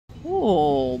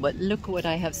but look what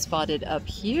I have spotted up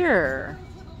here.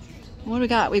 What do we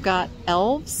got? We've got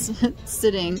elves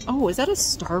sitting. Oh, is that a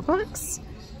Starbucks?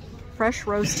 Fresh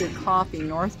roasted coffee,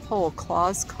 North Pole,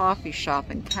 Claus Coffee Shop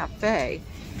and Cafe.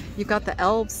 You've got the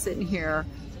elves sitting here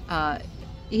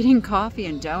eating coffee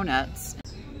and donuts.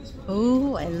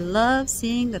 Oh, I love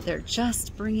seeing that they're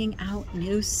just bringing out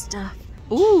new stuff.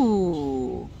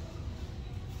 Ooh,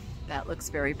 that looks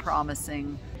very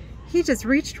promising. He just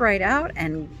reached right out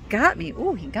and got me.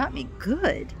 Ooh, he got me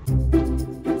good.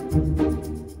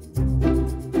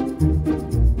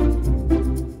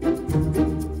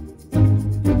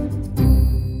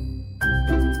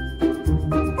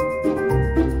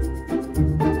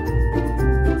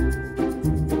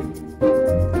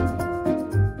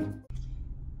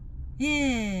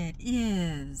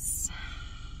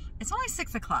 It's only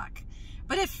 6 o'clock,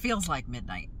 but it feels like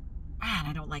midnight. And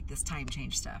I don't like this time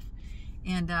change stuff.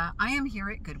 And I am here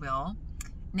at Goodwill.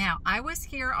 Now, I was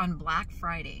here on Black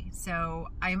Friday, so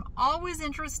I'm always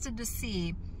interested to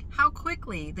see how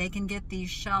quickly they can get these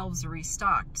shelves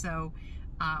restocked. So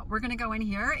we're gonna go in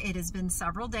here. It has been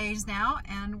several days now,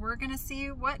 and we're gonna see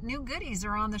what new goodies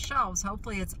are on the shelves.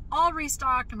 Hopefully it's all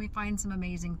restocked and we find some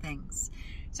amazing things.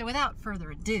 So without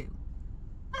further ado,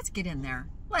 let's get in there.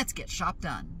 Let's get shop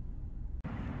done.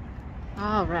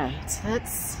 All right,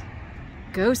 let's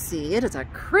go see. It is a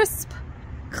crisp,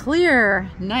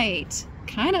 clear night.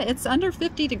 It's under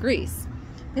 50 degrees.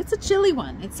 It's a chilly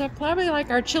one. It's probably like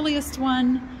our chilliest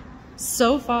one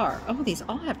so far. Oh, these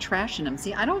all have trash in them.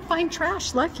 See, I don't find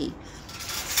trash lucky.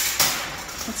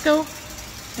 Let's go.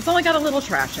 It's only got a little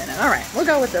trash in it. All right, we'll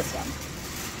go with this one.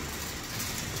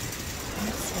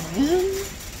 Let's go in.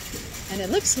 And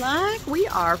it looks like we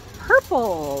are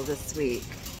purple this week.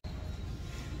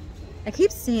 I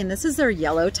keep seeing this is their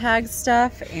yellow tag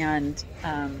stuff, and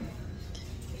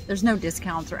there's no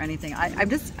discounts or anything. I'm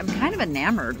kind of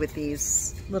enamored with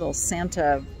these little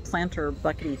Santa planter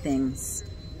buckety things.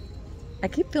 I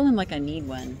keep feeling like I need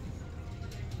one.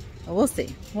 But we'll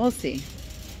see. We'll see.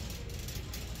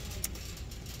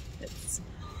 It's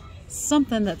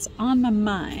something that's on my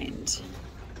mind.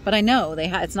 But I know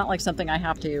it's not like something I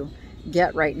have to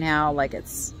get right now, like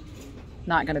it's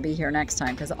not going to be here next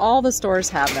time, because all the stores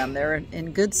have them. They're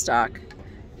in good stock.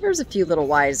 There's a few little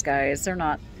wise guys. They're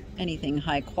not anything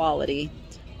high quality.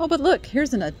 Oh, but look,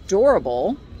 here's an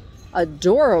adorable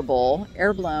air-blown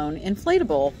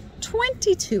inflatable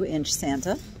 22-inch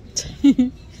Santa.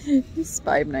 He's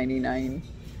 $5.99.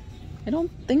 I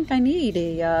don't think I need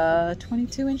a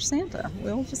 22-inch Santa.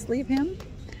 We'll just leave him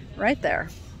right there.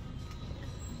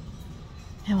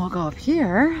 And we'll go up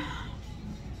here.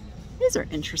 These are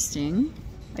interesting.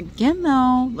 Again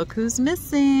though, look who's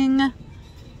missing.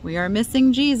 We are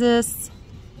missing Jesus.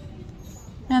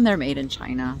 And they're made in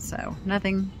China, so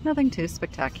nothing too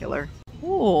spectacular.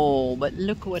 Oh, but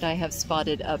look what I have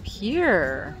spotted up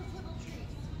here.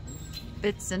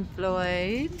 Fitz and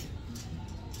Floyd.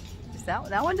 Is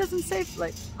that one doesn't say,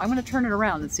 like, I'm gonna turn it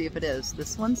around and see if it is.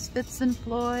 This one's Fitz and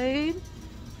Floyd.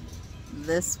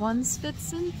 This one's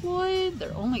Fitz and Floyd.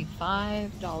 They're only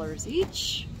 $5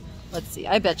 each. Let's see,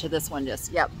 I bet you this one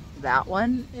just, yep, that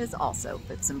one is also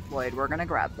Fitz and Floyd. We're gonna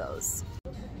grab those.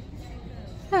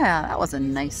 Yeah, that was a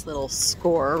nice little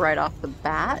score right off the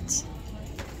bat.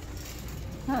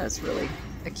 That is really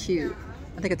cute.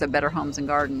 I think it's a Better Homes and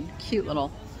Garden. Cute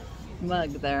little mug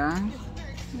there.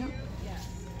 Yep.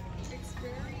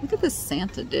 Look at this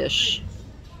Santa dish.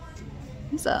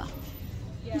 It's a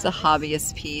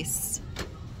hobbyist piece.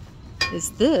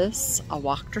 Is this a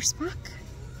Wachterspach?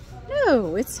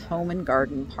 No, it's Home and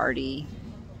Garden Party.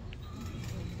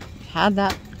 It had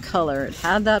that color, it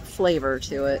had that flavor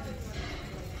to it.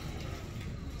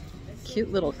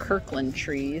 Cute little Kirkland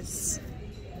trees.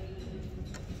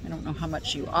 I don't know how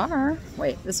much you are.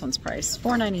 Wait, this one's priced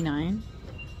 $4.99.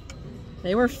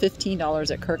 They were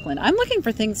 $15 at Kirkland. I'm looking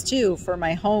for things too for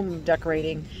my home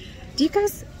decorating. Do you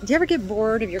ever get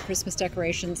bored of your Christmas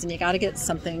decorations and you got to get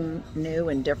something new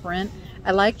and different?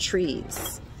 I like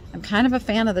trees. I'm kind of a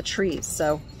fan of the trees.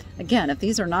 So again, if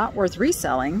these are not worth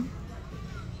reselling,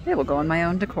 they will go in my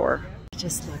own decor.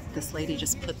 Just look, this lady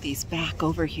just put these back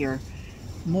over here.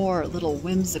 More little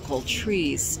whimsical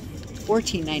trees.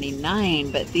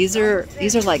 $14.99, but these are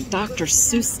like Dr.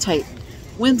 Seuss type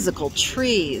whimsical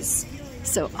trees.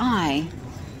 So I'm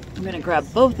gonna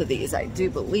grab both of these, I do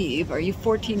believe. Are you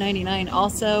 $14.99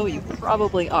 also? You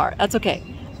probably are. That's okay.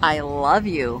 I love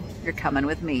you. You're coming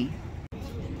with me.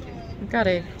 We've got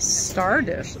a star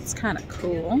dish. It's kind of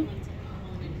cool.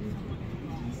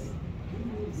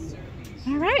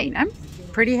 All right, I'm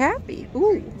pretty happy.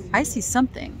 Ooh, I see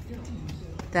something.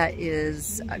 that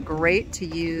is great to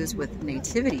use with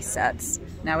nativity sets.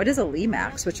 Now it is a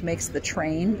Limax, which makes the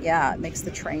train, yeah, it makes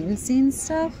the train scene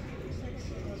stuff.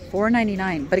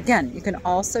 $4.99. But again, you can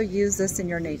also use this in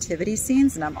your nativity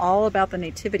scenes, and I'm all about the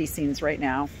nativity scenes right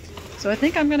now. So I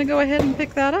think I'm gonna go ahead and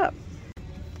pick that up.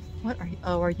 What are you?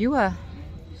 Oh, are you a,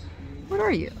 what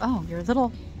are you? Oh, you're a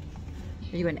little,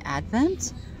 are you an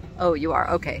Advent? Oh, you are,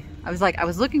 okay. I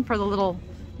was looking for the little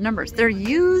numbers. They're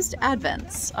used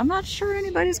Advents. I'm not sure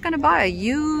anybody's gonna buy a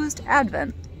used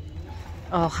Advent.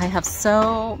 Oh, I have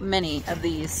so many of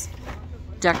these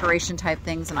decoration type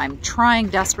things, and I'm trying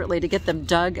desperately to get them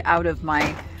dug out of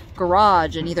my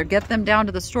garage and either get them down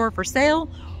to the store for sale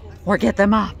or get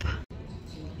them up.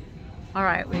 All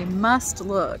right, we must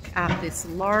look at this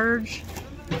large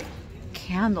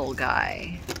candle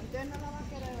guy.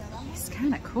 He's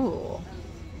kind of cool.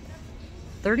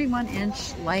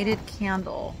 31-inch lighted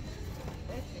candle.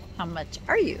 How much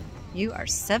are you? You are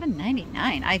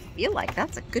 $7.99. I feel like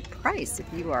that's a good price if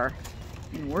you are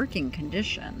in working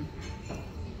condition.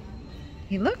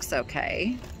 He looks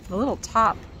okay. The little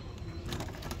top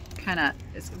kind of,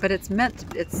 but it's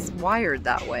wired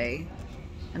that way.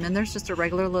 And then there's just a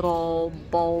regular little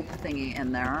bulb thingy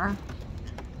in there.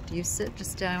 Do you sit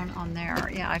just down on there?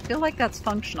 Yeah, I feel like that's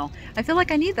functional. I feel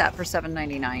like I need that for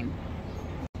 $7.99.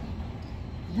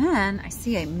 Then I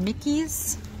see a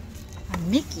Mickey's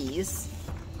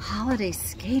Holiday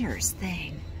Skaters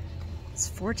thing. It's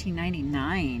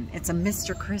 $14.99. It's a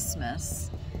Mr. Christmas.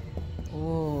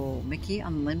 Oh, Mickey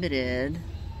Unlimited.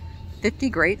 50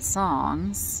 great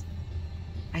songs.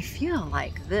 I feel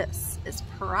like this is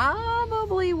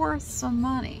probably worth some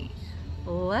money.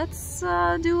 Let's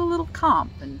do a little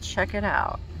comp and check it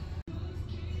out.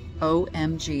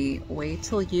 OMG, wait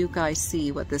till you guys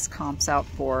see what this comps out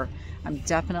for. I'm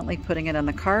definitely putting it in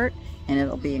the cart, and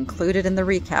it'll be included in the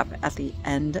recap at the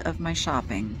end of my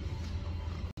shopping.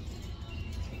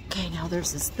 Okay, now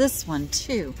there's this one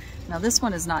too. Now this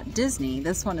one is not Disney.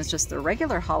 This one is just the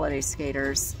regular holiday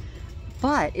skaters,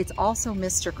 but it's also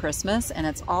Mr. Christmas, and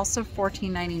it's also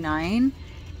 $14.99.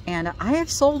 And I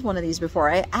have sold one of these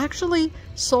before. I actually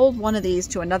sold one of these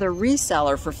to another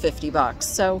reseller for 50 bucks.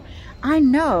 So I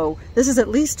know this is at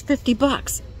least 50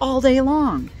 bucks all day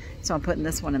long. So I'm putting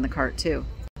this one in the cart too.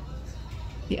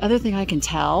 The other thing I can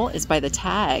tell is by the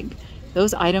tag.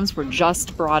 Those items were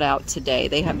just brought out today.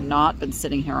 They have not been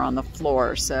sitting here on the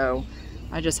floor, so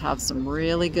I just have some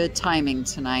really good timing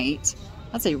tonight.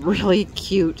 That's a really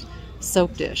cute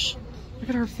soap dish. Look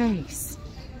at her face.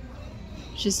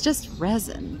 She's just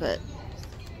resin, but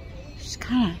she's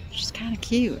kind of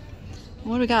cute.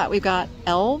 What do we got? We've got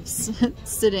elves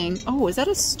sitting. Oh, is that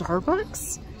a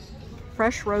Starbucks?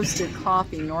 Fresh roasted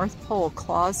coffee, North Pole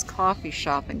Claus Coffee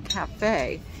Shop and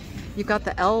Cafe. You've got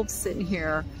the elves sitting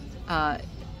here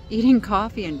eating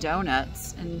coffee and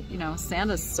donuts, and you know,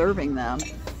 Santa's serving them.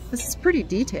 This is pretty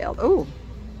detailed. Oh,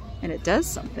 and it does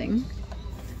something.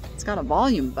 It's got a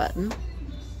volume button.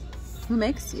 Who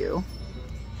makes you?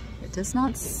 It does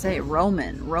not say.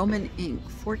 Roman ink,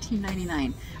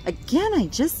 $14.99. Again, I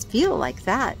just feel like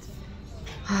that.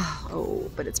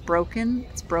 Oh, but it's broken.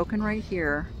 It's broken right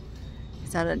here.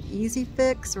 Is that an easy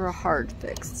fix or a hard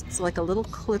fix? It's like a little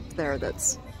clip there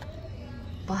that's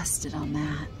busted on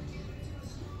that.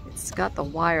 It's got the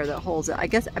wire that holds it. I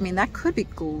guess, I mean, that could be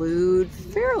glued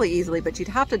fairly easily, but you'd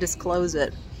have to disclose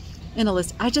it in a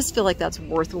list. I just feel like that's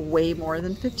worth way more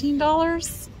than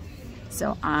 $15.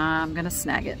 So I'm gonna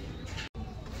snag it.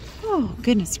 Oh,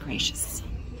 goodness gracious.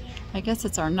 I guess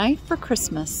it's our night for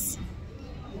Christmas.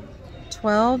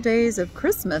 12 days of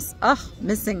Christmas. Ugh,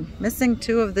 missing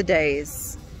 2 of the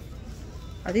days.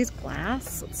 Are these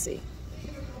glass? Let's see.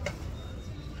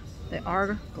 They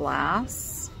are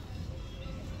glass.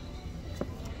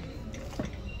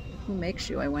 Who makes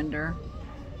you, I wonder?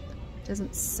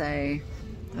 Doesn't say.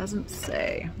 Doesn't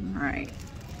say. All right.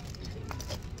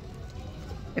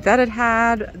 If that had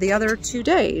had the other 2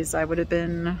 days, I would have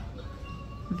been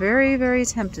very, very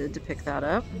tempted to pick that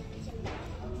up.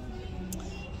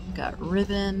 We've got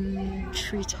ribbon,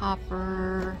 tree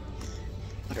topper.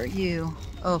 What are you?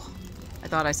 Oh, I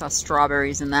thought I saw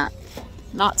strawberries in that.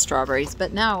 Not strawberries,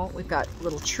 but now we've got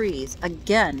little trees.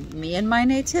 Again, me and my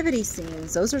nativity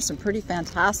scenes. Those are some pretty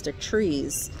fantastic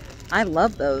trees. I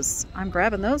love those. I'm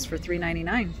grabbing those for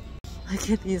 $3.99. Look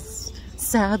at these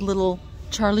sad little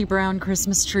Charlie Brown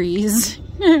Christmas trees.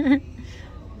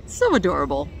 So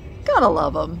adorable. Gotta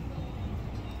love them.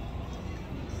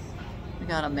 We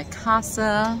got a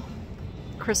Mikasa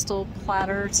crystal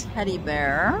platter teddy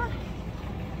bear.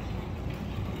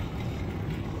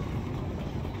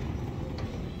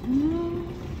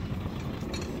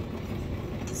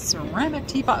 ceramic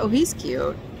teapot. Oh, he's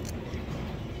cute.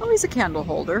 Oh, he's a candle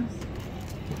holder.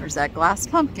 There's that glass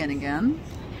pumpkin again.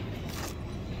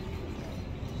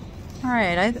 All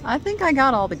right, I think I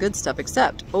got all the good stuff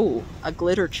except, oh, a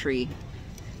glitter tree.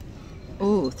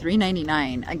 Oh,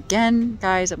 $3.99. Again,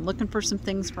 guys, I'm looking for some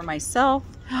things for myself,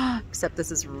 except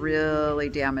this is really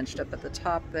damaged up at the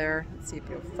top there. Let's see if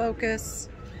you'll focus.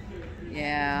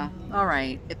 Yeah, all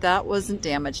right. If that wasn't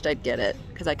damaged, I'd get it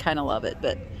because I kind of love it,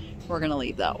 but we're going to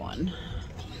leave that one.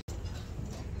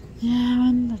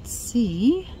 And let's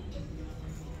see.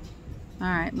 All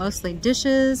right, mostly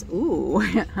dishes. Ooh,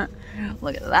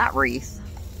 look at that wreath.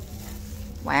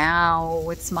 Wow,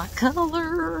 it's my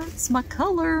color. It's my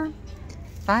color.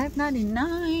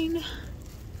 $5.99.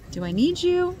 Do I need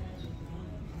you?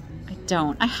 I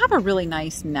don't. I have a really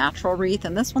nice natural wreath,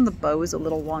 and this one, the bow is a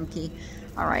little wonky.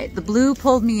 All right, the blue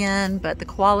pulled me in, but the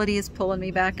quality is pulling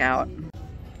me back out.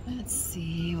 Let's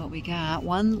see what we got.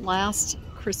 One last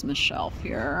Christmas shelf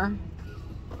here.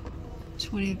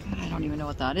 20, I don't even know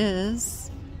what that is.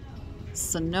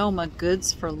 Sonoma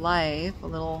Goods for Life, a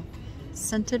little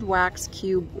scented wax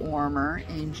cube warmer,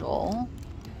 angel.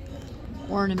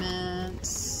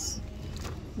 Ornaments,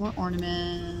 more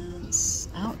ornaments,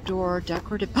 outdoor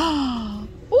decorative.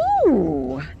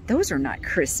 Ooh, those are not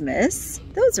Christmas.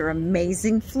 Those are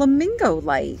amazing flamingo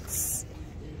lights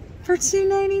for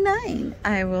 $2.99.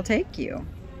 I will take you.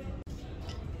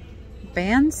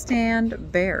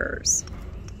 Bandstand bears.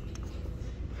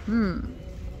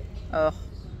 Oh,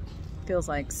 feels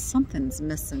like something's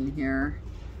missing here.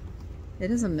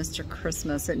 It is a Mr.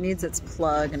 Christmas. It needs its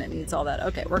plug and it needs all that.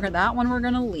 Okay, that one we're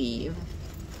gonna leave.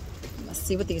 Let's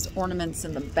see what these ornaments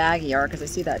in the baggie are, because I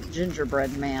see that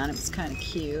gingerbread man. It was kind of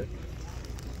cute.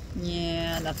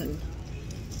 Yeah, nothing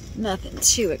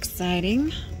too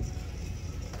exciting.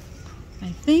 I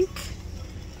think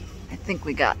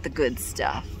we got the good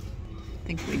stuff. I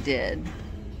think we did.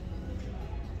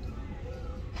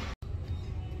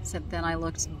 Except then I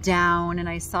looked down and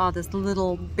I saw this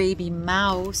little baby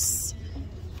mouse.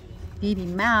 Baby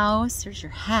mouse, there's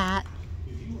your hat.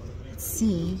 Let's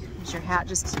see, is your hat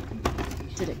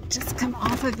did it just come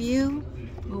off of you?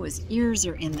 Oh, his ears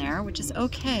are in there, which is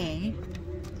okay.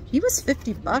 He was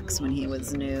 50 bucks when he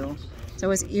was new. So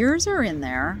his ears are in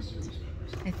there.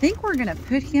 I think we're gonna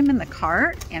put him in the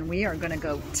cart and we are gonna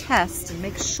go test and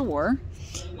make sure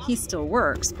he still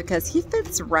works, because he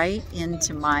fits right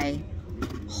into my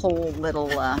whole little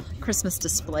Christmas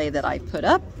display that I put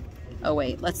up. Oh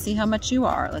wait, let's see how much you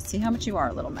are. Let's see how much you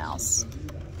are, little mouse.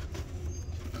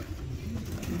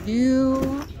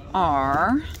 You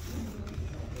are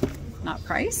not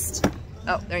priced.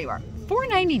 Oh, there you are.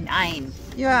 $4.99.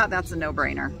 Yeah, that's a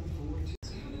no-brainer.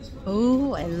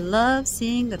 Oh, I love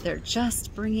seeing that they're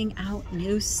just bringing out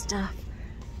new stuff.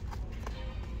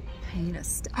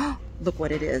 Paint oh, look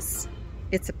what it is.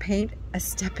 It's a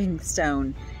stepping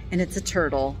stone, and it's a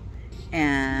turtle.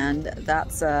 And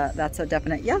that's a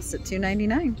definite yes at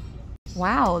 $2.99.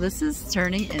 Wow, this is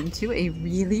turning into a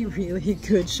really, really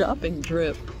good shopping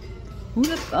trip. Who'd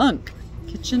have thunk?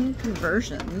 Kitchen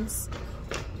conversions.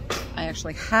 I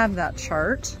actually have that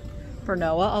chart for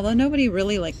Noah, although nobody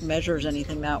really measures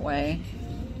anything that way.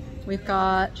 We've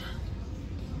got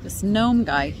this gnome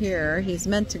guy here. He's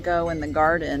meant to go in the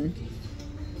garden.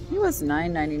 He was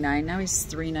 $9.99, now he's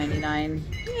 $3.99.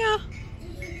 Yeah.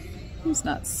 He's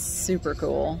not super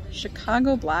cool.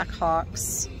 Chicago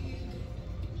Blackhawks.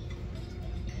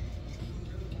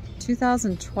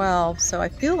 2012, so I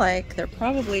feel like they're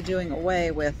probably doing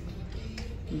away with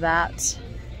that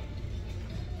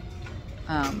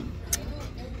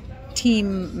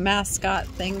team mascot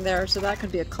thing there, so that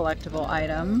could be a collectible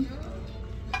item.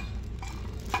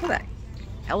 Look at that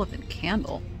elephant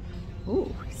candle.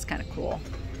 Ooh, he's kind of cool.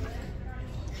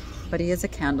 But he is a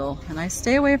candle, and I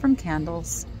stay away from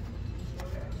candles.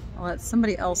 I'll let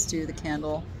somebody else do the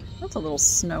candle. That's a little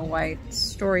Snow White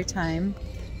story time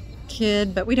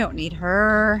kid, but we don't need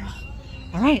her.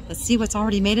 All right, let's see what's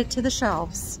already made it to the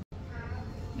shelves.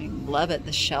 I love it.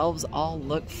 The shelves all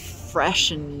look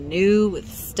fresh and new with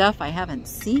stuff I haven't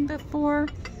seen before.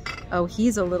 Oh,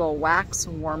 he's a little wax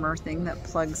warmer thing that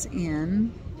plugs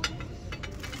in.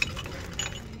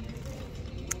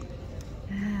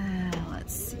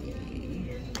 Let's see.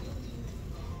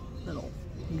 Little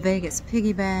Vegas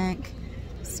piggy bank.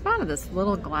 Spotted this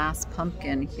little glass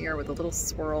pumpkin here with a little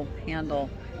swirl handle.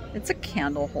 It's a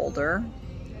candle holder.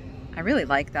 I really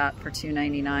like that for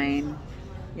 $2.99.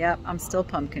 Yep, I'm still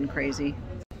pumpkin crazy.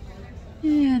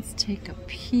 Yeah, let's take a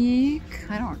peek.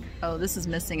 Oh, this is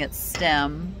missing its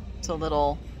stem. It's a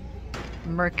little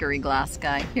mercury glass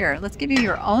guy. Here, let's give you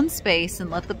your own space and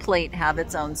let the plate have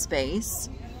its own space.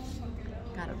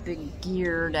 Got a big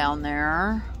gear down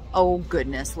there. Oh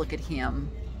goodness, look at him.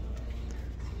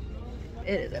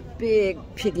 It is a big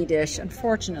piggy dish.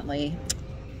 Unfortunately,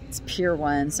 it's Pier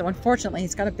 1. So unfortunately,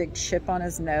 he's got a big chip on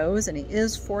his nose, and he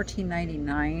is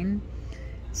 $14.99.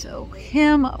 So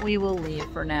him we will leave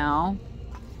for now.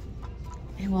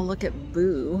 And we'll look at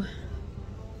Boo,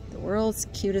 the world's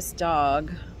cutest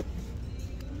dog.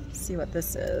 Let's see what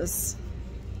this is.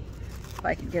 If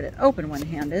I can get it open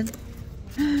one-handed.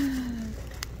 Are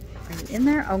you in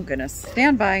there? Oh goodness,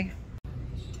 stand by.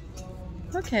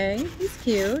 Okay, he's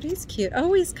cute, he's cute.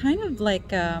 Oh, he's kind of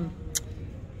like,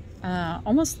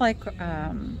 almost like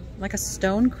a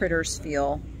Stone Critters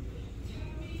feel.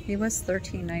 He was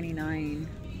 $13.99, and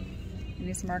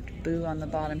he's marked Boo on the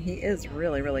bottom. He is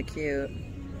really, really cute.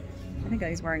 I think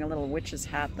he's wearing a little witch's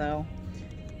hat though.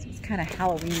 So it's kind of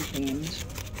Halloween themed.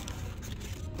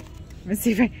 Let's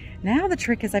see if now the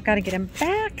trick is I've got to get him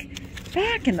back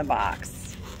in the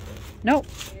box. Nope,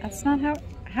 that's not how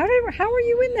are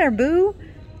you in there, Boo?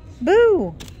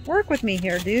 Boo, work with me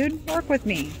here, dude. Work with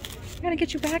me. I gotta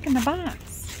get you back in the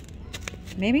box.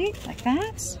 Maybe like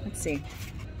that? Let's see.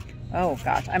 Oh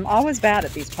gosh, I'm always bad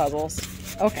at these puzzles.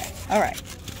 Okay, all right.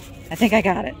 I think I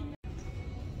got it.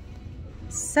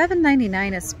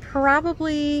 $7.99 is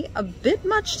probably a bit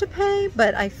much to pay,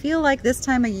 but I feel like this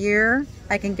time of year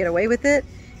I can get away with it,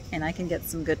 and I can get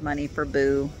some good money for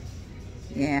Boo.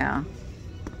 Yeah,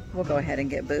 we'll go ahead and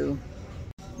get Boo.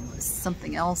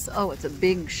 Something else. Oh, it's a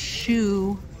big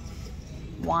shoe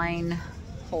wine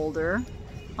holder.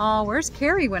 Oh, where's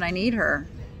Carrie when I need her?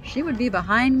 She would be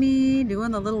behind me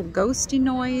doing the little ghosty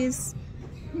noise.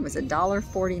 It was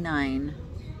 $1.49.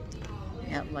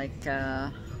 Yeah, like,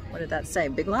 what did that say?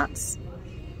 Big Lots?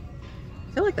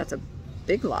 I feel like that's a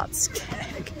Big Lots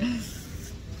tag.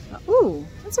 Ooh,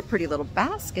 that's a pretty little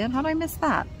basket. How did I miss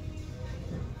that?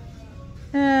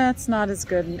 It's not as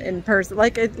good in person.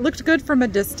 Like, it looked good from a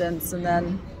distance, and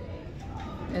then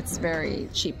it's very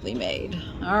cheaply made.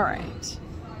 All right.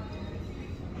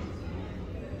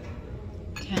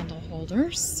 Candle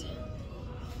holders.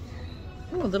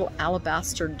 Ooh, a little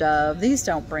alabaster dove. These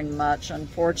don't bring much,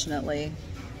 unfortunately.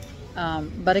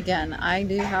 But again, I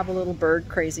do have a little bird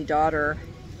crazy daughter,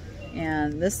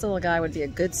 and this little guy would be a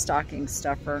good stocking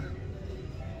stuffer.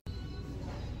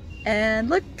 And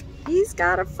look, he's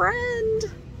got a friend.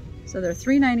 So they're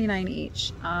 $3.99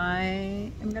 each.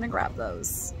 I am gonna grab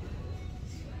those.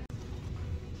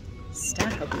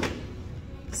 Stack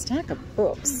of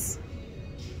books.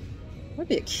 Would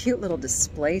be a cute little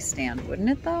display stand, wouldn't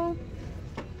it though?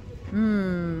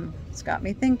 It's got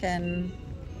me thinking.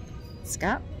 It's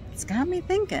got me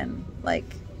thinking. Like,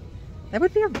 that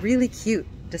would be a really cute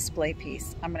display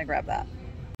piece. I'm gonna grab that.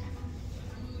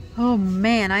 Oh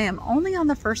man, I am only on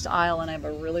the first aisle and I have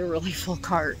a really, really full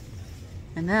cart.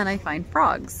 And then I find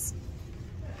frogs.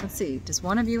 Let's see, does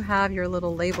one of you have your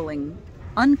little labeling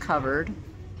uncovered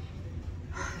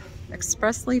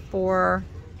expressly for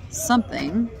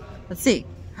something? Let's see,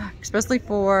 expressly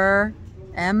for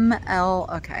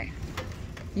ML, okay.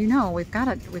 You know, we've got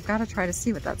to try to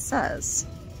see what that says.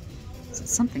 Is it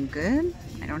something good?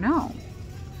 I don't know.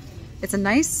 It's a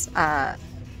nice, kind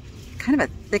of a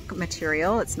thick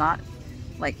material. It's not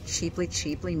like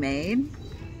cheaply made.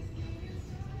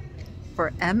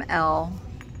 For ML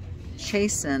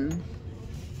Chasen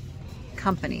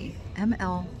Company.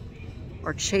 ML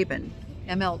or Chabin.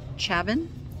 ML Chabin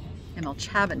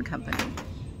Company.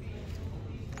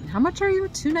 And how much are you?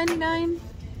 $2.99?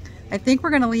 I think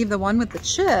we're gonna leave the one with the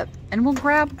chip, and we'll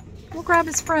grab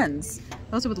his friends.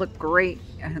 Those would look great.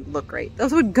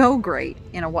 Those would go great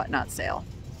in a whatnot sale.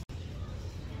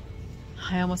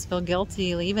 I almost feel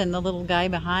guilty leaving the little guy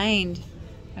behind.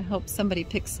 I hope somebody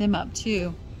picks him up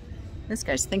too. This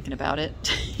guy's thinking about it.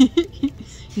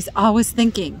 He's always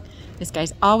thinking. This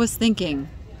guy's always thinking.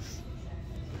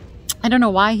 I don't know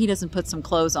why he doesn't put some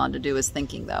clothes on to do his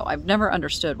thinking though. I've never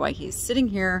understood why he's sitting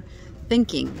here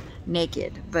thinking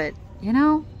naked, but you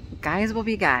know, guys will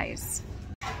be guys.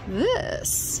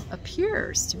 This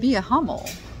appears to be a Hummel.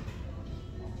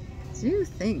 Do you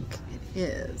think it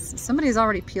is? Somebody's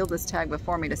already peeled this tag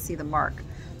before me to see the mark.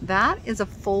 That is a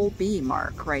full B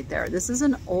mark right there. This is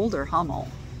an older Hummel,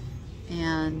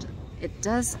 and it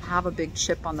does have a big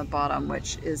chip on the bottom,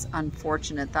 which is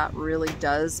unfortunate. That really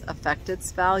does affect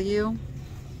its value.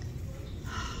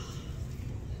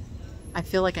 I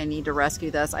feel like I need to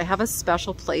rescue this. I have a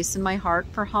special place in my heart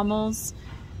for Hummels.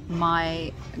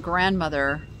 My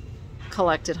grandmother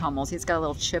collected Hummels. He's got a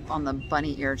little chip on the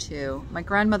bunny ear too. My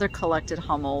grandmother collected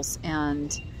Hummels,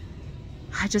 and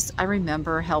I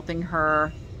remember helping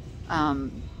her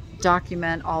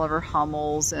document all of her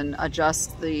Hummels and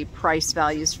adjust the price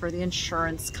values for the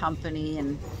insurance company.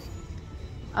 And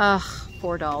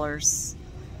 $4.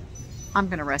 I'm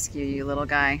gonna rescue you, little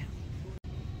guy.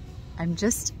 I'm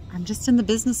just in the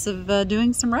business of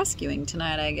doing some rescuing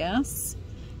tonight, I guess.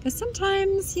 Because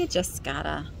sometimes you just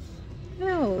gotta.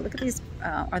 Oh, look at these.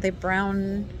 Are they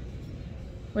brown?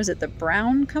 What is it? The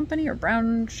Brown Company or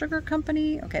Brown Sugar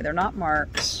Company? Okay, they're not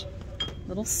marked.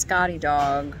 Little Scotty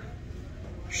dog.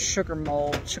 Sugar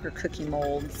mold, sugar cookie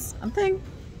molds.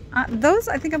 Those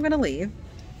I think I'm gonna leave.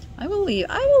 I will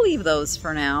leave those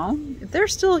for now. If they're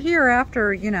still here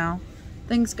after, you know,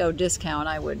 things go discount,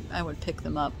 I would pick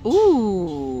them up.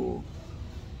 Ooh,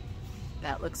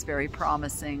 that looks very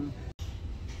promising.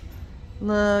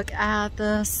 Look at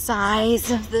the size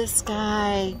of this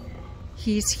guy.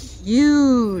 He's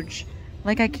huge.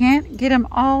 Like, I can't get him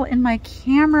all in my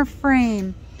camera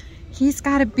frame. He's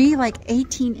got to be like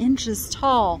 18 inches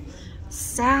tall.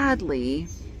 Sadly,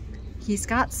 he's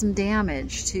got some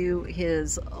damage to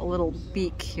his little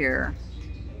beak here.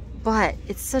 But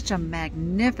it's such a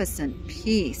magnificent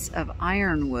piece of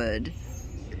ironwood.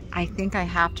 I think I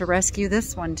have to rescue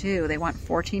this one too. They want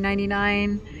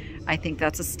 $14.99. I think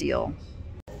that's a steal.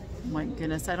 My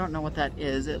goodness, I don't know what that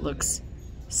is. It looks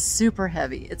super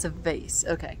heavy. It's a vase.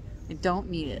 Okay, I don't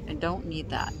need it. I don't need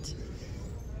that.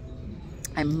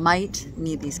 I might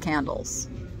need these candles.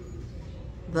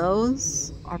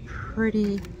 Those are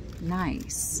pretty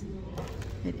nice.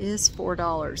 It is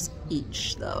 $4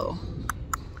 each though.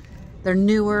 They're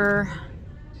newer.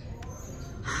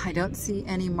 I don't see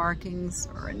any markings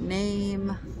or a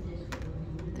name.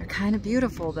 They're kind of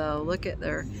beautiful though. Look at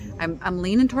their, I'm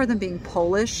leaning toward them being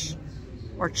Polish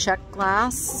or Czech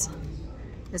glass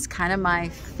is kind of my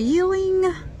feeling.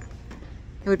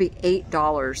 It would be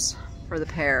 $8 for the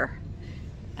pair.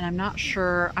 And I'm not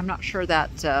sure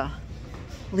that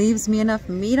leaves me enough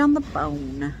meat on the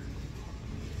bone.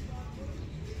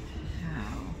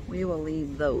 We will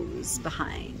leave those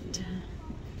behind.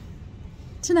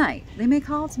 Tonight, they may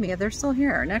call to me if they're still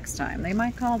here. Next time, they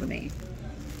might call to me.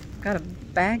 Got a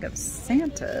bag of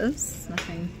Santas.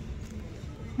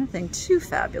 Nothing too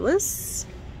fabulous.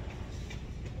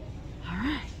 All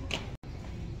right.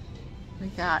 We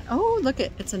got, oh, look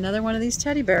it's another one of these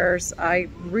teddy bears. I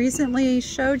recently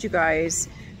showed you guys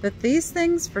that these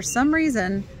things, for some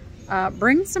reason,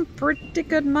 bring some pretty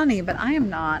good money, but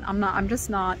I'm just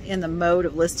not in the mode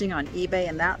of listing on eBay,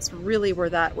 and that's really where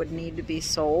that would need to be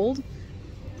sold.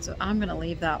 So I'm gonna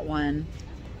leave that one.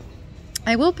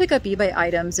 I will pick up eBay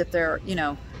items if they're, you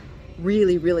know,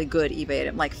 really, really good eBay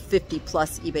item, like 50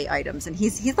 plus eBay items, and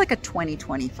he's like a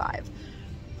 20-25.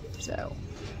 So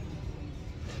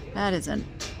that is an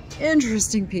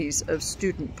interesting piece of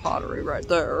student pottery right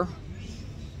there.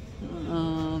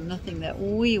 Nothing that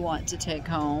we want to take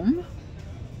home.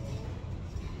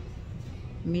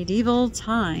 Medieval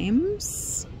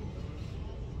times.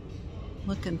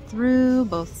 Looking through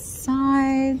both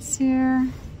sides here.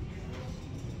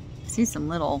 See some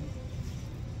little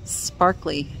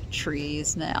sparkly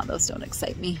trees. Now, those don't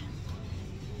excite me.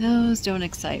 Those don't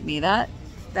excite me. That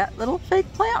little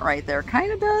fake plant right there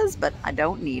kind of does, but I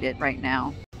don't need it right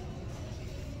now.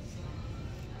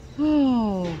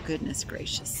 Oh, goodness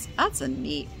gracious. That's a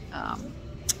neat,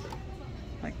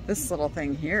 like this little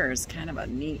thing here is kind of a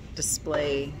neat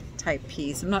display type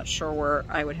piece. I'm not sure where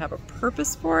I would have a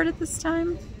purpose for it at this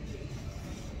time.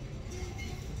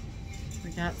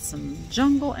 We got some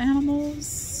jungle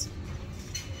animals.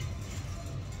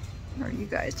 What are you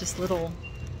guys? Just little,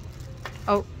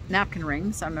 oh, napkin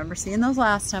rings. I remember seeing those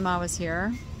last time I was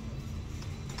here.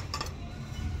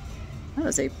 That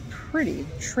was a pretty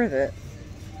trivet.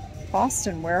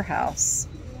 Boston warehouse.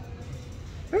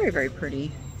 Very, very pretty.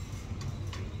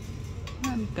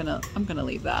 I'm gonna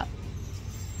leave that.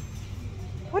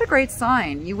 What a great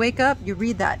sign. You wake up, you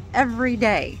read that every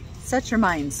day. Set your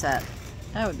mindset.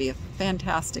 That would be a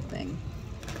fantastic thing.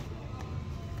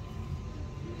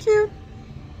 Cute.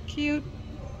 Cute.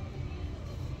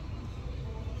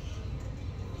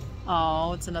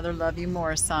 Oh, it's another Love You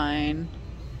More sign.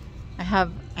 I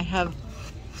have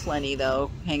plenty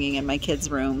though hanging in my kids'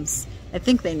 rooms. I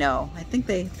think they know. I think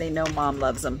they know Mom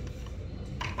loves them.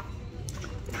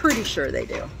 Pretty sure they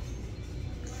do.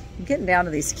 I'm getting down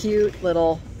to these cute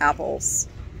little apples.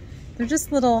 They're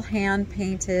just little hand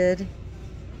painted,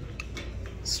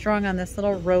 strung on this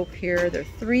little rope here. They're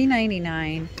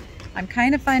 $3.99. I'm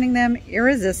kind of finding them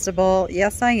irresistible.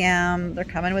 Yes, I am. They're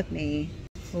coming with me.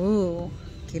 Ooh,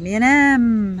 give me an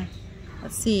M.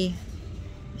 Let's see.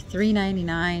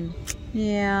 $3.99.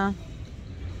 Yeah.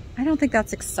 I don't think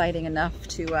that's exciting enough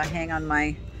to hang on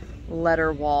my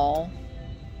letter wall.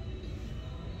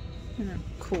 And a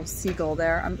cool seagull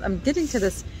there. I'm getting to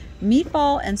this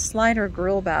meatball and slider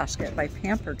grill basket by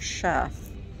Pampered Chef.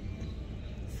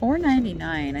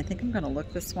 $4.99. I think I'm going to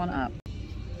look this one up.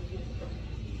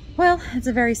 Well, it's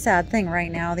a very sad thing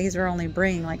right now. These are only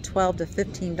bringing like $12 to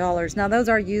 $15. Now those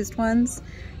are used ones.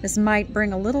 This might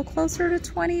bring a little closer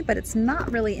to $20, but it's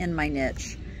not really in my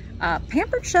niche.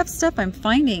 Pampered Chef stuff I'm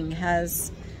finding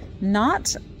has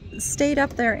not stayed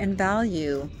up there in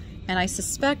value. And I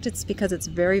suspect it's because it's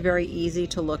very, very easy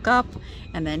to look up,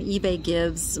 and then eBay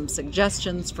gives some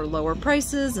suggestions for lower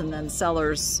prices, and then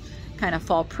sellers kind of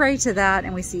fall prey to that,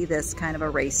 and we see this kind of a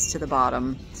race to the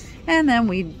bottom. And then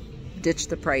we ditch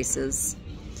the prices.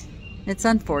 It's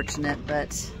unfortunate,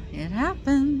 but it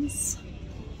happens.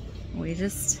 We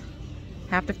just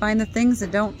have to find the things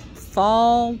that don't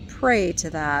fall prey to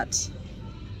that.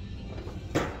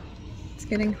 It's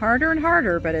getting harder and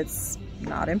harder, but it's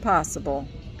not impossible.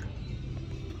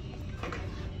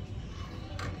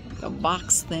 A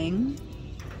box thing.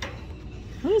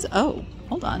 What is, oh,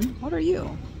 hold on. What are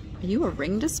you? Are you a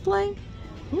ring display?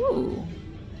 Ooh,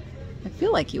 I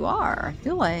feel like you are. I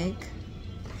feel like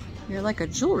you're like a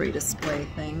jewelry display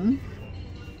thing.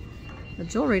 A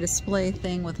jewelry display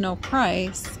thing with no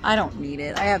price. I don't need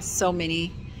it. I have so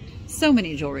many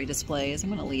jewelry displays. I'm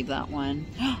gonna leave that one.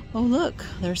 Oh, look,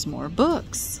 there's more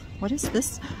books. What is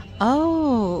this?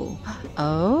 Oh,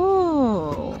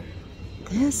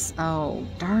 this, oh,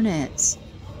 darn it.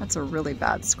 That's a really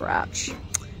bad scratch.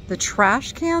 The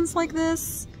trash cans like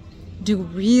this do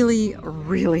really,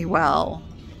 really well.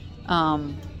 I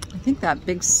think that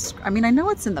big, I mean, I know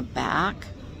it's in the back.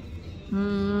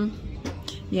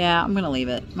 Yeah, I'm gonna leave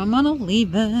it. I'm gonna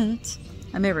leave it.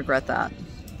 I may regret that.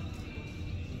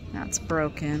 That's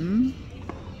broken.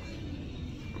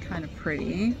 Kind of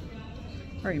pretty.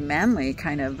 Very manly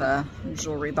kind of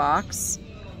jewelry box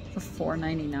for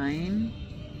 $4.99.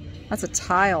 That's a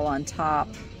tile on top.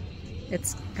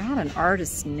 It's got an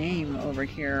artist's name over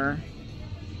here.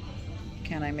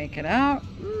 Can I make it out?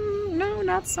 No,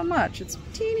 not so much. It's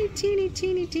teeny, teeny,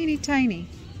 teeny, teeny, tiny.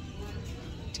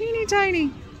 Teeny,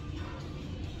 tiny.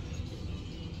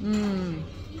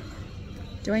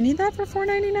 Do I need that for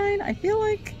 $4.99? I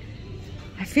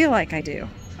feel like I do.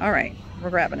 All right, we're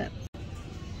grabbing it.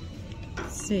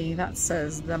 Let's see, that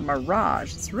says the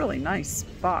Mirage. It's a really nice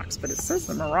box, but it says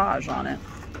the Mirage on it.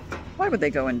 Why would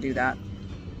they go and do that?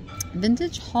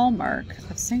 Vintage Hallmark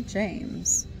of St.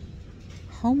 James.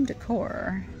 Home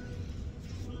decor.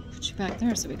 Put you back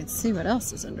there so we can see what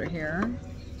else is under here.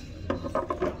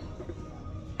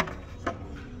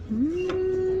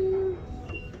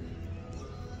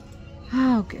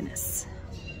 Oh, goodness.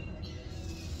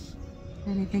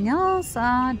 Anything else?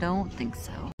 I don't think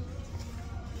so.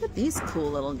 Look at these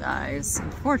cool little guys.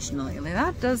 Unfortunately,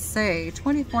 that does say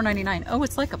 $24.99. Oh,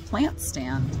 it's like a plant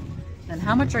stand. And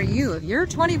how much are you? If you're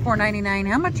 $24.99,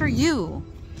 how much are you?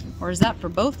 Or is that for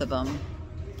both of them?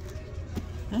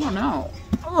 I don't know.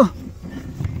 Oh,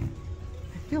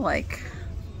 I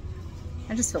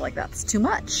just feel like that's too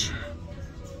much.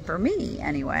 For me,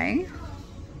 anyway.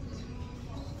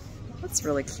 That's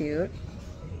really cute.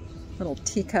 Little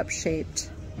teacup shaped.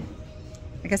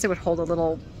 I guess it would hold a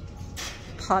little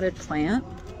potted plant.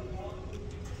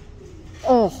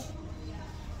 Oh,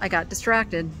 I got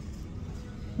distracted.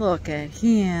 Look at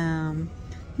him.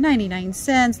 99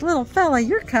 cents. Little fella,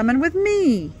 you're coming with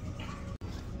me.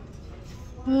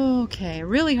 Okay,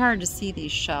 really hard to see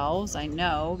these shelves, I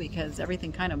know, because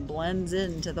everything kind of blends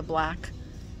into the black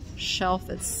shelf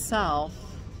itself.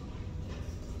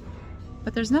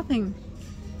 But there's nothing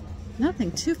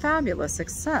too fabulous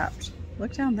except,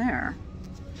 look down there.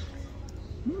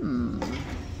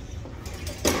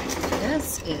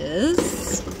 This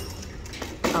is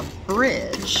a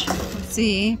bridge. Let's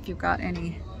see if you've got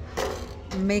any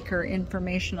maker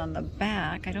information on the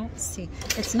back. I don't see.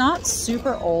 It's not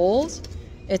super old.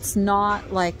 It's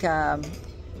not like,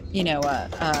 you know,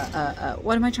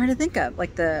 what am I trying to think of?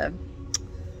 Like the,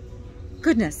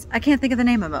 goodness, I can't think of the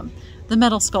name of them. The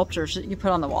metal sculptures that you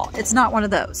put on the wall. It's not one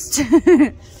of those.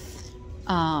 It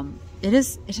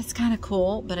is kind of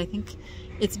cool, but I think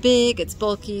it's big, it's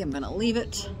bulky. I'm gonna leave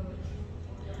it.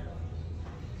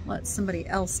 Let somebody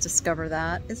else discover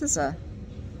that. This is a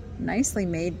nicely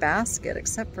made basket,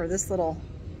 except for this little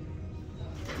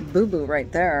boo-boo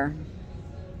right there.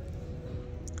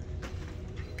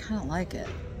 Kind of like it.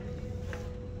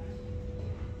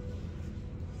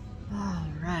 All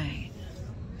right.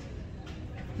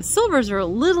 The silvers are a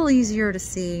little easier to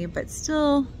see, but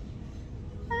still,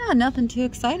 nothing too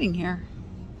exciting here.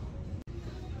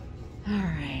 All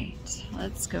right,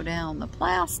 let's go down the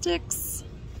plastics.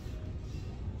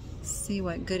 See see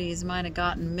what goodies might have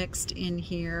gotten mixed in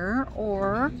here,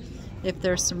 or if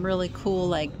there's some really cool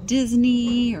like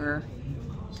Disney or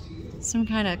some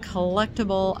kind of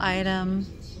collectible item,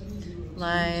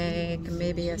 like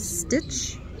maybe a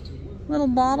Stitch little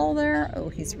bottle there. Oh,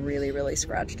 he's really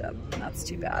scratched up. That's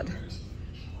too bad.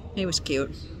 He was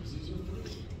cute.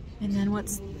 And then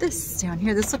what's this down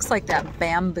here? This looks like that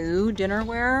bamboo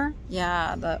dinnerware.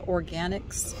 Yeah, the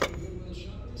organics.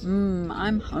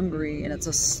 I'm hungry, and it's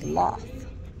a sloth.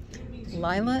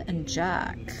 Lila and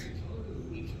Jack.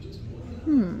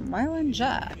 Lila and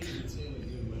Jack.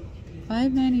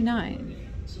 $5.99.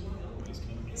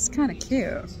 It's kind of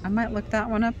cute. I might look that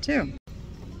one up too.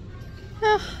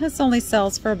 This only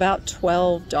sells for about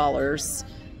 $12.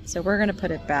 So we're gonna put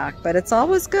it back. But it's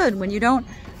always good when you don't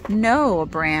know a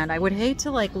brand. I would hate to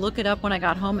like look it up when I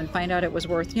got home and find out it was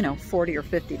worth, you know, $40 or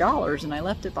 $50 and I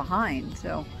left it behind.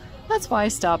 So that's why I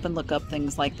stop and look up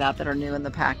things like that are new in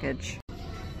the package.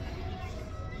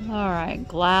 All right,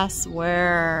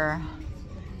 glassware.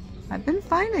 I've been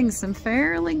finding some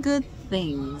fairly good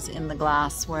things in the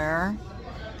glassware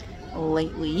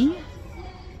lately.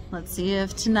 Let's see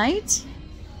if tonight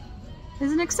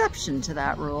is an exception to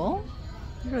that rule.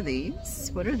 What are these?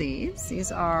 What are these?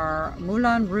 These are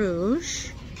Moulin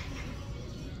Rouge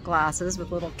glasses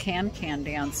with little can-can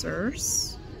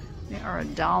dancers. They are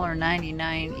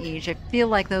 $1.99 each. I feel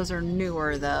like those are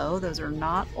newer though. Those are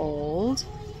not old.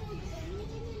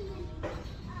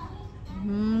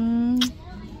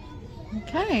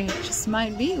 Okay, it just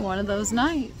might be one of those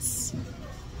nights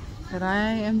that I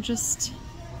am just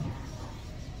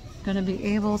gonna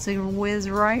be able to whiz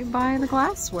right by the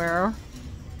glassware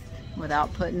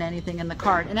without putting anything in the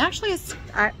cart. And actually,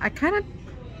 I kind of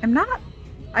am not.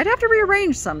 I'd have to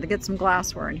rearrange some to get some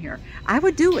glassware in here. I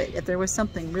would do it if there was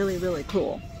something really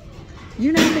cool.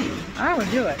 You know me, I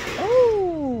would do it.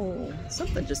 Oh,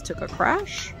 something just took a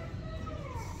crash.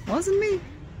 Wasn't me.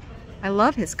 I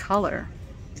love his color.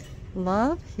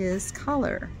 Love his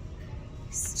color.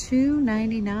 It's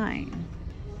 $2.99.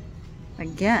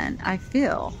 Again, I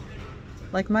feel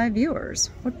like my viewers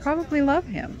would probably love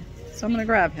him. So I'm gonna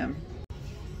grab him.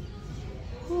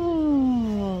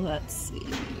 Oh, let's see.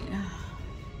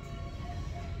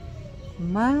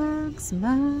 Mugs,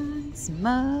 mugs,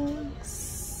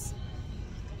 mugs.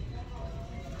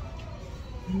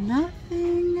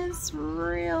 Nothing is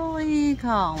really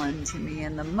calling to me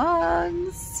in the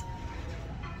mugs,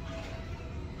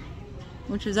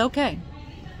 which is okay.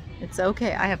 It's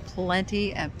okay. I have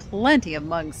plenty and plenty of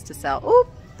mugs to sell. Oop,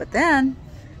 but then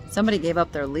somebody gave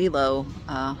up their Lilo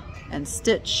and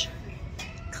Stitch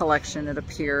collection, it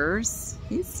appears.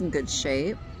 He's in good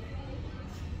shape.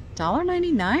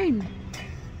 $1.99.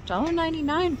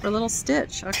 $1.99 for little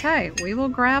Stitch. Okay, we will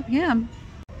grab him.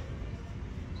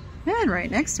 And right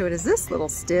next to it is this little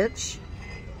Stitch.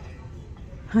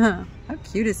 Huh, how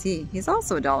cute is he? He's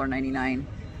also $1.99.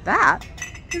 That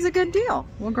is a good deal.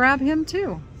 We'll grab him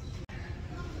too.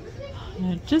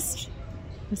 I just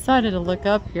decided to look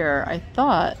up here. I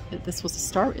thought that this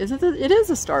was a it is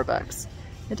a Starbucks.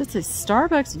 It is a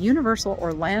Starbucks Universal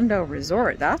Orlando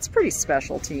Resort. That's pretty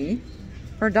specialty.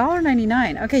 For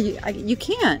 $1.99. Okay, you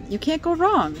can't go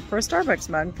wrong for a Starbucks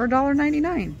mug for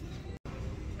 $1.99.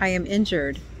 I am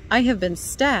injured. I have been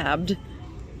stabbed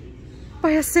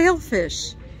by a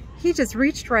sailfish. He just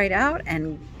reached right out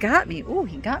and got me. Oh,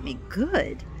 he got me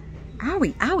good.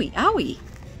 Owie, owie, owie.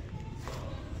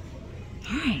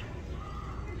 All right.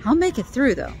 I'll make it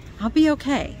through though. I'll be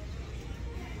okay.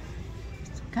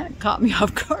 Kind of caught me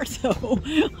off guard though.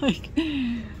 Like,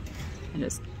 I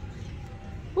just,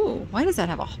 ooh, why does that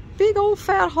have a big old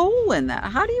fat hole in that?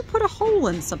 How do you put a hole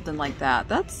in something like that?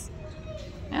 That's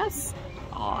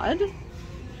odd.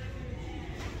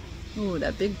 Ooh,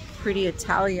 that big pretty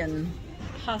Italian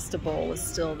pasta bowl is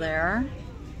still there.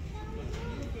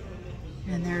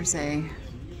 And there's a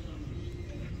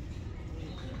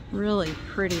really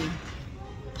pretty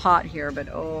pot here, but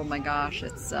oh my gosh,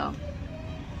 it's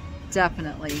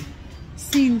definitely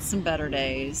seen some better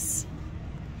days.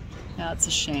 That's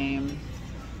a shame.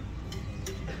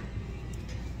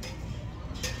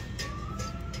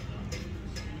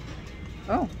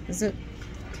 Oh, is it?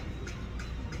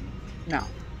 No.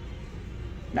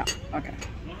 No, okay.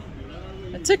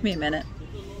 It took me a minute.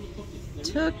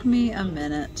 Took me a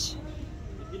minute.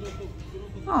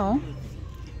 Oh,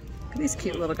 look at these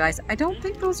cute little guys. I don't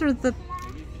think those are the...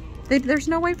 there's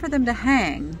no way for them to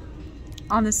hang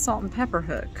on this salt and pepper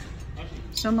hook.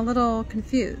 So I'm a little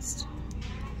confused.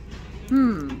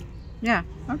 Yeah,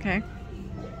 okay.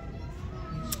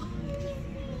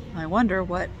 I wonder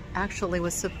what actually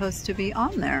was supposed to be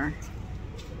on there.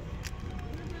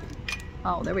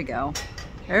 Oh, there we go.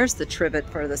 There's the trivet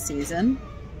for the season.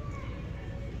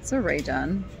 It's a Ray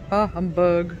done. Oh,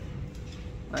 humbug.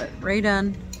 But Ray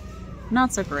done,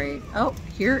 not so great. Oh,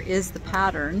 here is the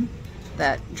pattern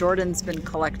that Jordan's been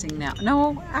collecting now.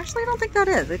 No, actually I don't think that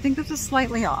is. I think this is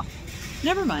slightly off.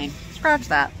 Never mind, scratch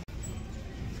that.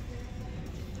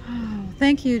 Oh,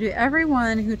 thank you to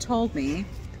everyone who told me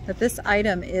that this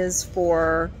item is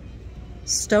for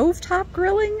stovetop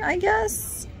grilling, I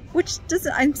guess. Which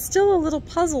doesn't, I'm still a little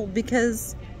puzzled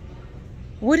because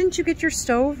wouldn't you get your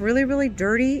stove really, really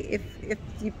dirty if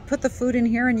you put the food in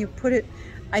here and you put it,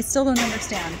 I still don't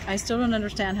understand. I still don't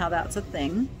understand how that's a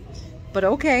thing. But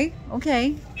okay,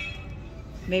 okay.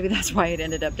 Maybe that's why it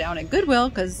ended up down at Goodwill,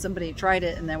 because somebody tried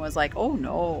it and then was like, oh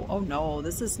no,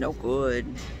 this is no good.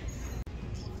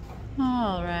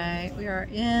 All right, we are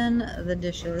in the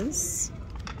dishes.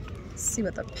 Let's see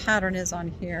what the pattern is on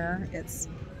here. It's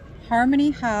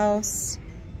Harmony House,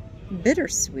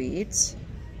 Bittersweet,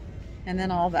 and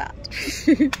then all that.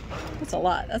 That's a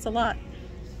lot. That's a lot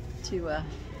to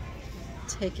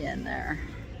take in there.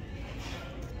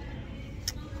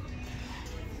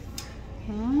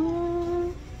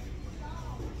 Oh,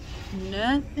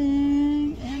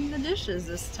 nothing in the dishes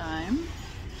this time.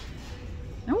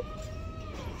 Nope.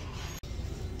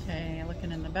 Okay,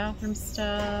 looking in the bathroom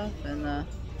stuff and the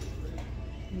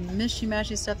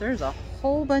mishy-mashy stuff. There's a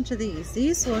whole bunch of these.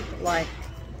 These look like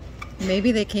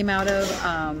maybe they came out of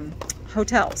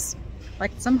hotels.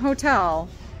 Like some hotel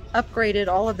upgraded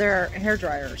all of their hair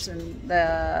dryers and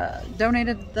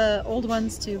donated the old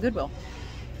ones to Goodwill.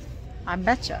 I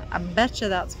betcha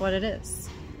that's what it is.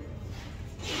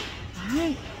 All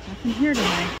right, nothing here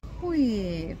tonight.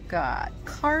 We've got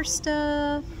car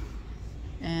stuff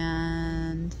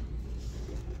and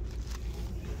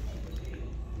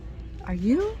are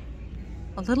you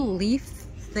a little leaf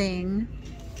thing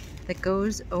that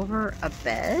goes over a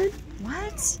bed?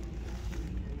 What?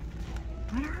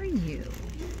 What are you?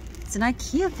 It's an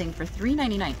IKEA thing for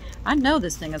 $3.99. I know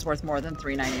this thing is worth more than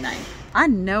 $3.99. I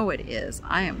know it is.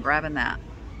 I am grabbing that.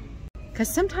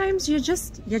 Because sometimes you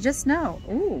just know.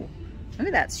 Ooh, look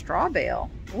at that straw bale.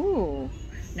 Ooh.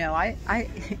 No, I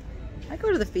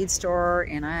go to the feed store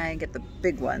and I get the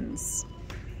big ones.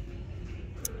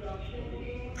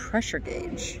 Pressure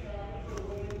gauge.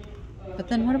 But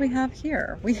then what do we have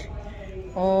here?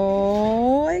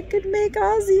 Oh, I could make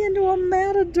Ozzy into a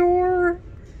matador.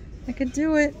 I could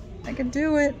do it. I could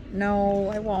do it. No,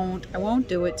 I won't. I won't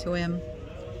do it to him.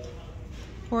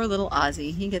 Poor little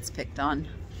Ozzy. He gets picked on.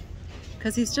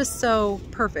 Because he's just so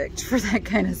perfect for that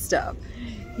kind of stuff.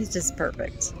 He's just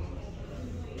perfect.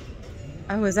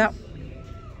 Oh, is that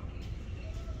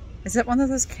one of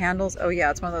those candles? Oh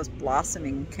yeah, it's one of those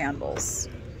blossoming candles.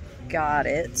 Got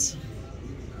it.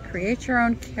 Create your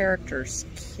own characters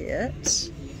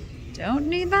kit. Don't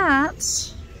need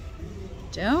that.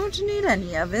 Don't need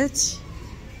any of it.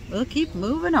 We'll keep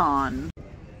moving on.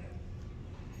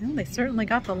 Well, they certainly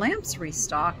got the lamps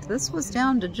restocked. This was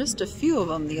down to just a few of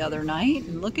them the other night.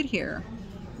 And look at here.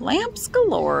 Lamps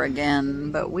galore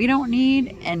again, but we don't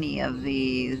need any of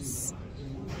these.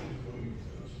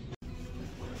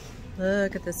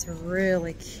 Look at this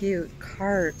really cute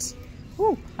cart.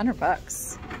 Ooh, 100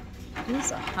 bucks. It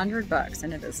is $100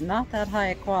 and it is not that high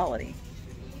a quality,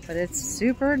 but it's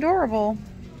super adorable.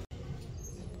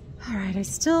 All right, I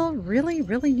still really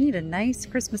need a nice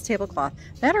Christmas tablecloth.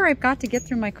 That or I've got to get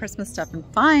through my Christmas stuff and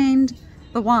find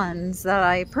the ones that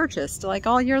I purchased like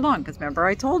all year long. Because remember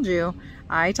I told you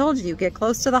get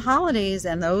close to the holidays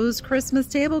and those Christmas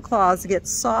tablecloths get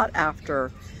sought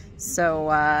after. So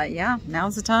yeah,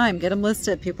 now's the time. Get them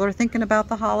listed. People are thinking about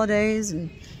the holidays and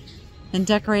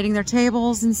decorating their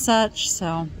tables and such.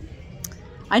 So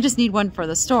I just need one for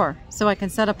the store so I can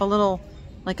set up a little,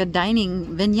 like a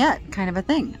dining vignette kind of a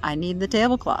thing. I need the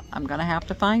tablecloth. I'm gonna have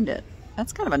to find it.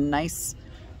 That's kind of a nice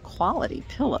quality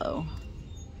pillow,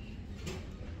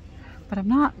 but I'm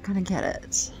not gonna get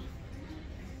it.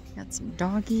 Got some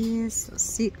doggies. Those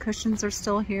seat cushions are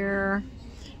still here.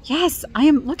 Yes, I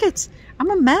am. Look at, I'm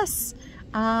a mess.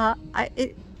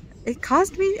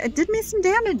 It did me some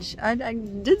damage. I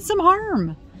did some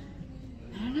harm.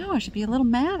 I don't know, I should be a little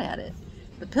mad at it.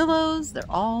 The pillows, they're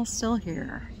all still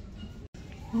here.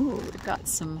 Ooh, we've got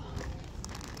some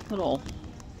little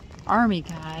army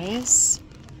guys.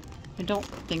 I don't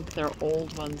think they're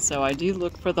old ones, so I do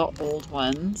look for the old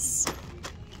ones.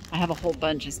 I have a whole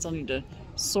bunch. I still need to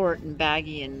sort and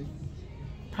baggie and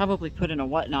probably put in a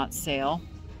whatnot sale.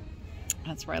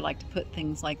 That's where I like to put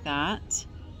things like that.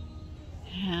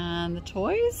 And the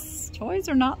toys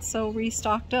are not so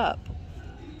restocked up.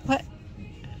 What?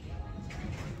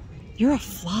 You're a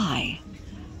fly.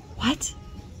 What?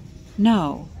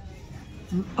 No.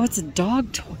 Oh, it's a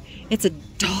dog toy. It's a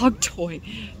dog toy.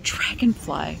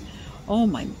 Dragonfly. Oh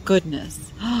my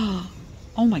goodness. Oh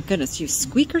my goodness. You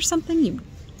squeak or something? You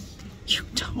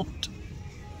don't.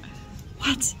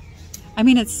 What? I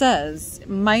mean, it says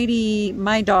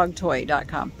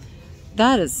mydogtoy.com.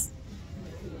 That is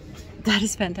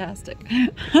fantastic.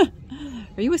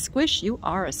 Are you a squish? You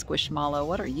are a squishmallow.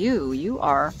 What are you? You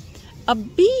are a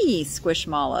bee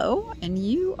squishmallow. And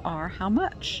you are how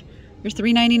much? You're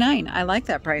 $3.99. I like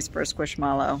that price for a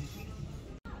squishmallow.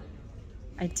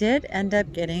 I did end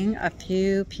up getting a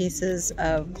few pieces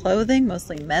of clothing,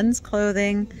 mostly men's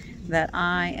clothing, that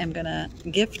I am gonna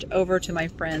gift over to my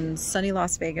friends Sunny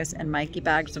Las Vegas and Mikey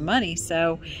Bags of Money.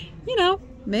 So, you know,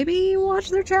 maybe watch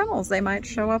their channels. They might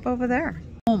show up over there.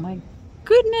 Oh my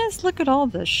goodness, look at all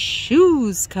the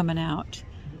shoes coming out.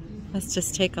 Let's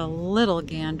just take a little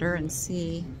gander and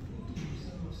see.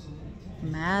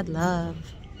 Mad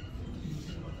Love.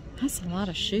 That's a lot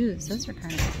of shoes. Those are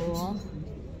kind of cool.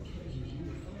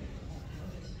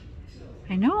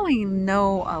 I only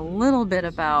know a little bit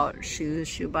about shoe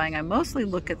buying. I mostly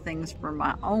look at things for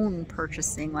my own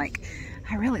purchasing. Like,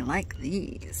 I really like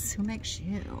these. Who makes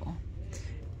you?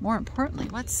 More importantly,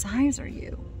 what size are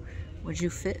you? Would you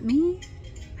fit me?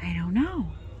 I don't know.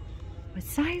 What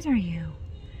size are you?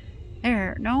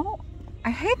 There, no? I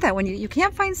hate that when you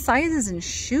can't find sizes in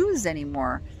shoes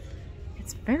anymore.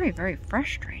 It's very, very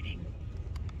frustrating.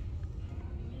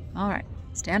 All right,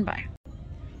 stand by.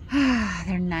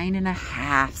 They're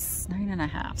 9.5s.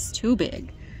 9.5s. Too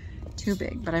big. Too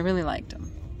big, but I really liked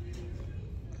them.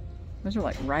 Those are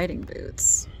like riding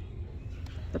boots.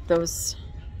 But those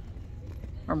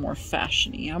are more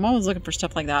fashion-y. I'm always looking for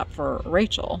stuff like that for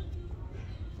Rachel.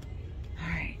 All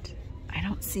right. I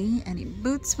don't see any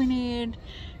boots we need,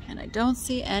 and I don't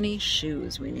see any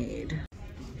shoes we need.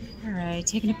 All right,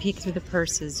 taking a peek through the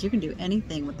purses. You can do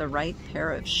anything with the right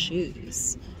pair of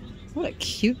shoes. What a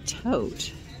cute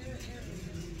tote.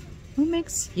 Who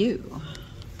makes you?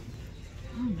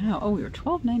 Oh no. Oh, we were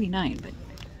 $12.99, but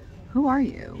who are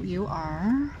you? You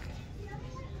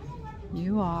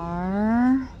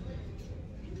are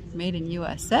made in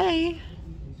USA.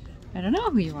 I don't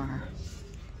know who you are.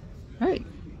 Very,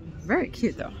 very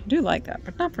cute though. I do like that,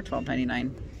 but not for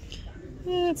 $12.99.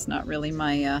 It's not really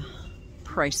my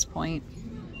price point.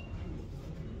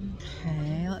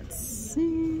 Okay, let's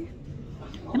see.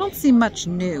 I don't see much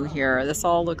new here. This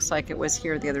all looks like it was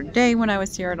here the other day when I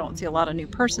was here. I don't see a lot of new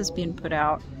purses being put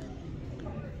out.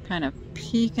 Kind of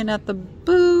peeking at the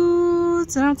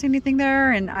boots. I don't see anything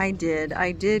there. And I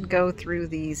did go through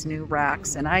these new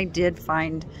racks, and I did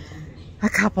find a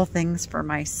couple things for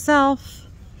myself.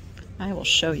 I will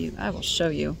show you. I will show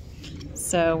you.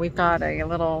 So we've got a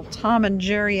little Tom and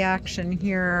Jerry action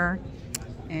here.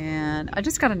 And I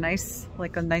just got a nice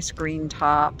green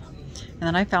top. And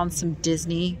then I found some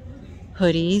Disney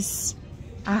hoodies.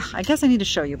 I guess I need to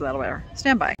show you a little better.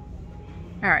 Stand by.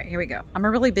 All right, here we go. I'm a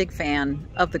really big fan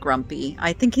of the Grumpy.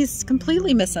 I think he's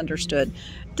completely misunderstood.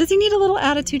 Does he need a little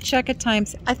attitude check at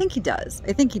times? I think he does.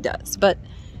 I think he does. But,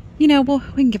 you know, we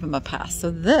can give him a pass.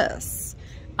 So this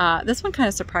one kind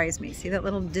of surprised me. See that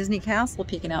little Disney castle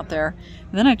peeking out there?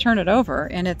 And then I turn it over,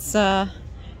 and it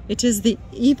is the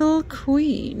Evil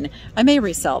Queen. I may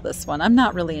resell this one. I'm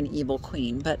not really an evil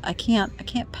queen, but I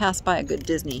can't pass by a good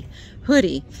Disney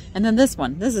hoodie. And then this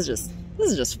one. This is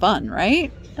just fun, right?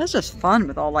 That's just fun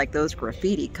with all like those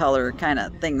graffiti color kind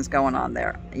of things going on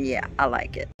there. Yeah, I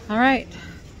like it. All right,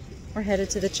 we're headed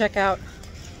to the checkout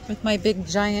with my big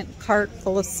giant cart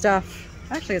full of stuff.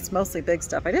 Actually, it's mostly big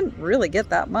stuff. I didn't really get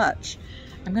that much.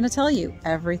 I'm going to tell you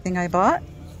everything I bought,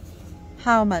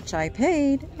 how much I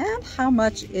paid, and how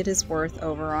much it is worth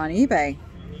over on eBay.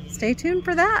 Stay tuned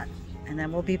for that, and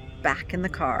then we'll be back in the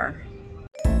car.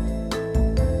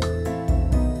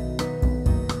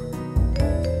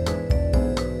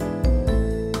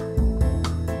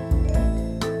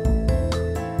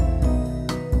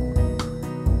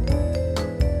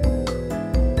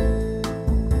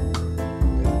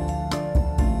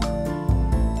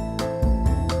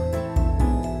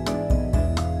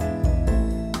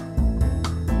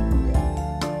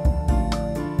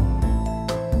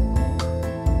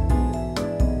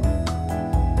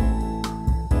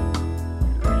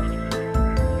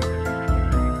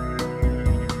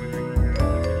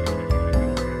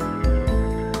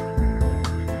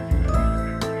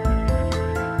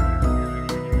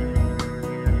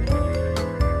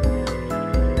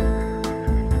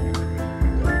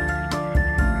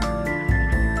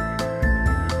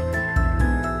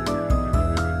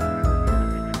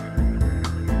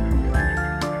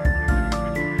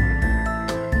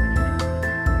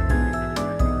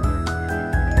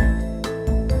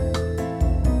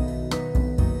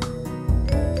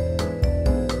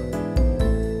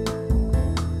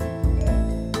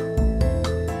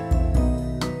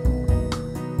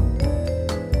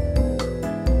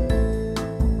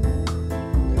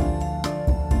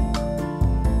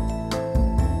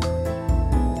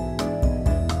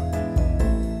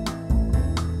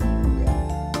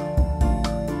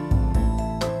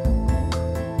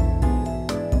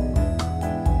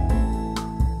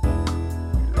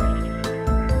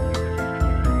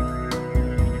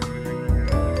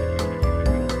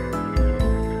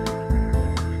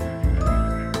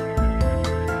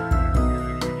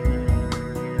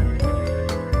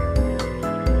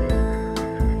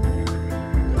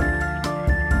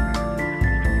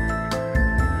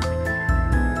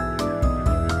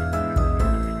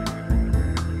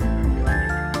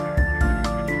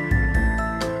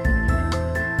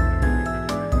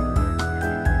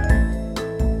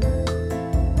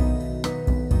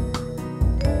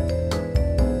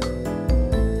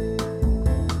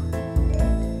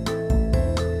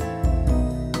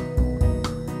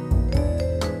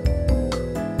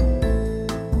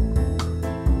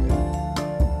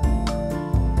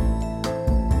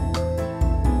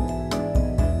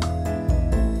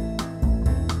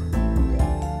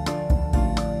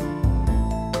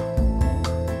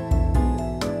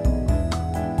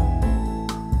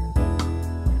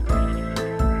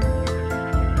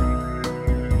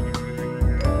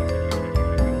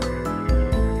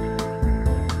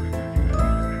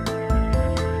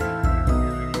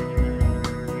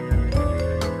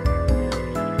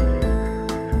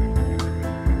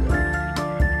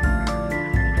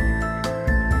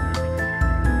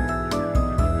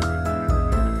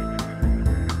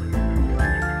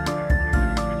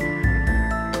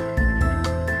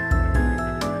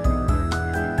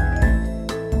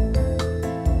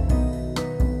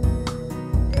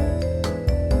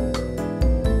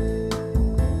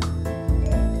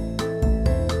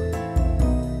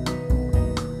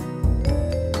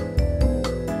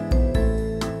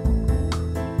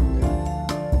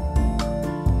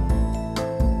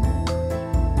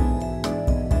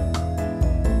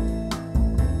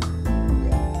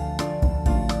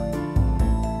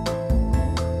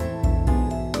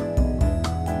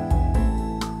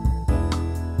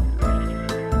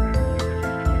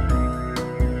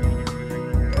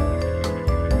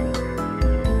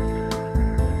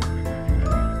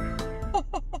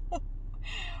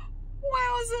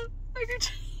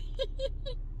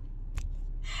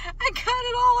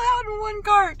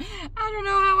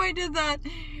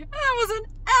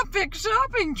 epic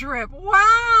shopping trip.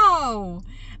 Wow.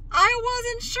 I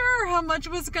wasn't sure how much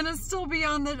was going to still be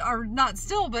on the, or not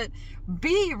still, but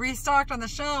be restocked on the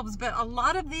shelves. But a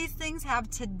lot of these things have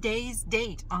today's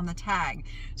date on the tag.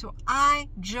 So I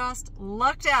just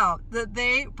lucked out that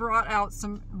they brought out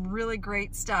some really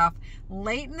great stuff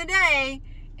late in the day.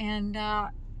 And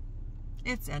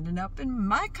it's ending up in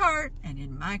my cart and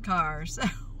in my car. So,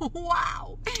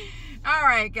 wow. All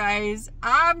right, guys,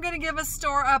 I'm going to give a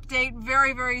store update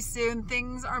very, very soon.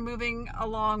 Things are moving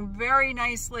along very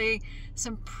nicely.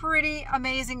 Some pretty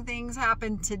amazing things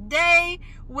happened today,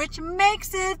 which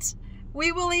makes it,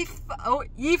 we will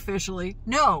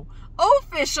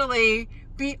officially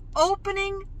be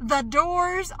opening the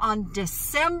doors on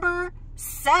December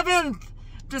 7th.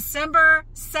 December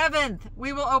 7th,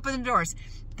 we will open the doors.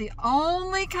 The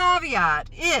only caveat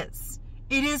is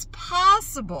it is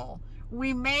possible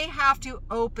we may have to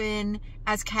open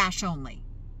as cash only.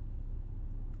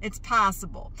 It's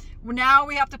possible. Now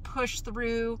we have to push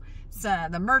through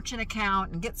the merchant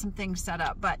account and get some things set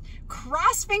up. But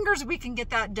cross fingers we can get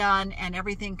that done and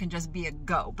everything can just be a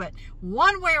go. But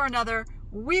one way or another,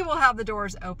 we will have the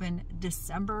doors open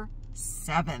December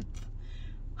 7th.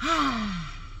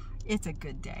 It's a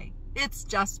good day. It's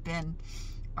just been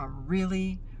a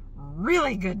really,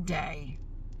 really good day.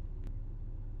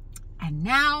 And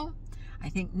now I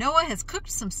think Noah has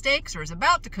cooked some steaks or is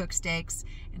about to cook steaks,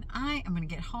 and I am going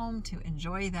to get home to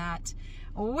enjoy that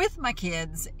with my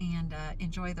kids and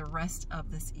enjoy the rest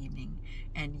of this evening.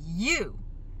 And you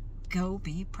go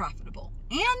be profitable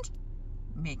and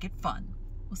make it fun.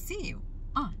 We'll see you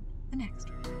on the next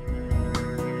one.